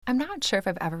I'm not sure if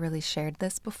I've ever really shared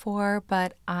this before,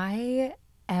 but I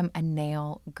am a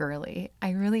nail girly.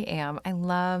 I really am. I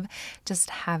love just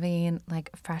having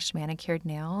like fresh manicured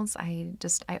nails. I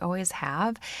always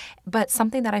have. But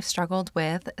something that I've struggled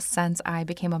with since I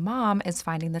became a mom is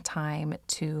finding the time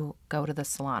to go to the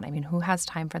salon. I mean, who has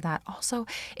time for that? Also,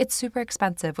 it's super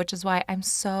expensive, which is why I'm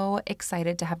so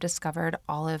excited to have discovered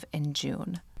Olive in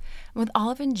June. With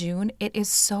Olive in June, it is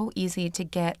so easy to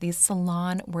get these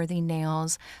salon-worthy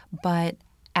nails, but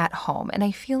at home. And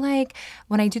I feel like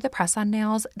when I do the press-on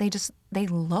nails, they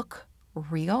look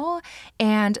real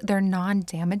and they're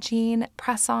non-damaging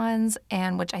press-ons,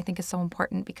 and which I think is so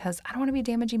important because I don't want to be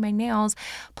damaging my nails.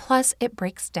 Plus, it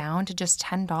breaks down to just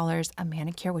 $10 a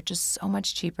manicure, which is so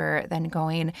much cheaper than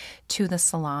going to the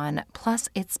salon. Plus,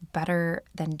 it's better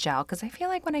than gel because I feel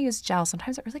like when I use gel,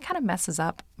 sometimes it really kind of messes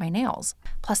up my nails.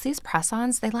 Plus, these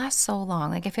press-ons, they last so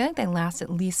long. Like I feel like they last at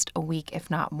least a week,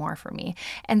 if not more for me.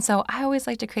 And so I always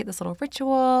like to create this little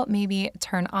ritual, maybe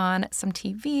turn on some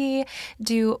TV,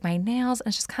 do my nails, and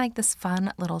it's just kind of like this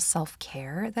fun little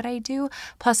self-care that I do.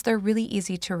 Plus, they're really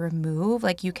easy to remove.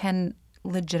 Like you can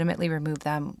legitimately remove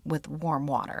them with warm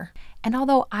water. And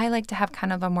although I like to have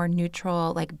kind of a more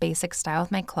neutral, like basic style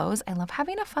with my clothes, I love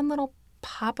having a fun little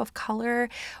pop of color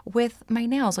with my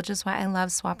nails, which is why I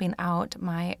love swapping out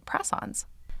my press-ons.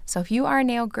 So if you are a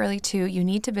nail girly too, you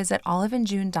need to visit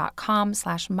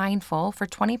oliveinjune.com/mindful for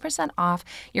 20% off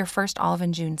your first Olive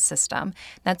in June system.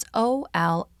 That's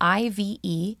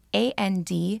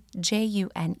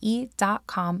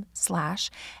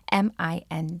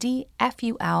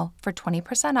oliveanjune.com/mindful for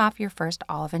 20% off your first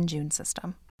Olive in June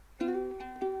system.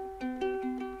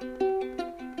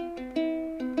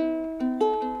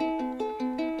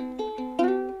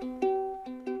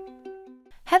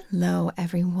 Hello,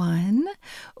 everyone.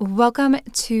 Welcome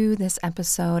to this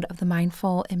episode of the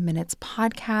Mindful in Minutes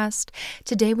podcast.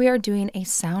 Today we are doing a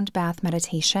sound bath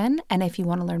meditation. And if you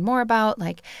want to learn more about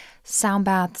like sound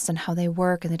baths and how they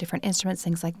work and the different instruments,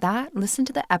 things like that, listen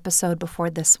to the episode before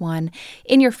this one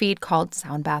in your feed called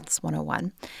Sound Baths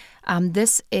 101.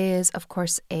 This is, of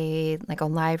course, a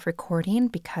live recording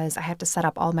because I have to set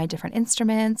up all my different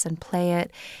instruments and play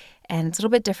it. And it's a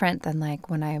little bit different than like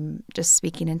when I'm just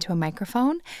speaking into a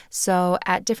microphone. So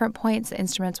at different points, the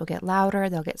instruments will get louder,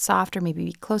 they'll get softer, maybe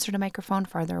be closer to microphone,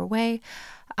 farther away.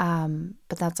 But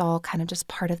that's all kind of just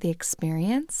part of the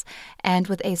experience. And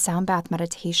with a sound bath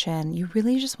meditation, you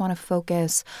really just want to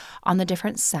focus on the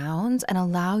different sounds and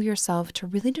allow yourself to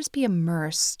really just be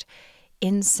immersed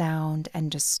in sound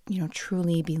and just,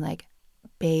 truly be like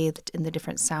bathed in the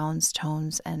different sounds,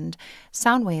 tones, and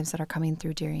sound waves that are coming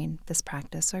through during this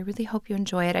practice. So I really hope you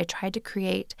enjoy it. I tried to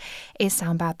create a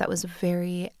sound bath that was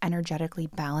very energetically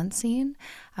balancing.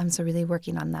 So really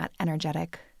working on that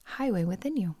energetic highway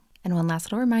within you. And one last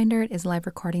little reminder, it is live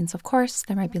recording. So of course,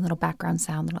 there might be a little background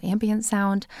sound, little ambient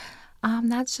sound.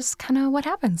 That's just kind of what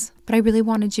happens. But I really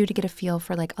wanted you to get a feel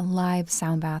for like a live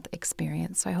sound bath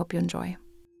experience. So I hope you enjoy.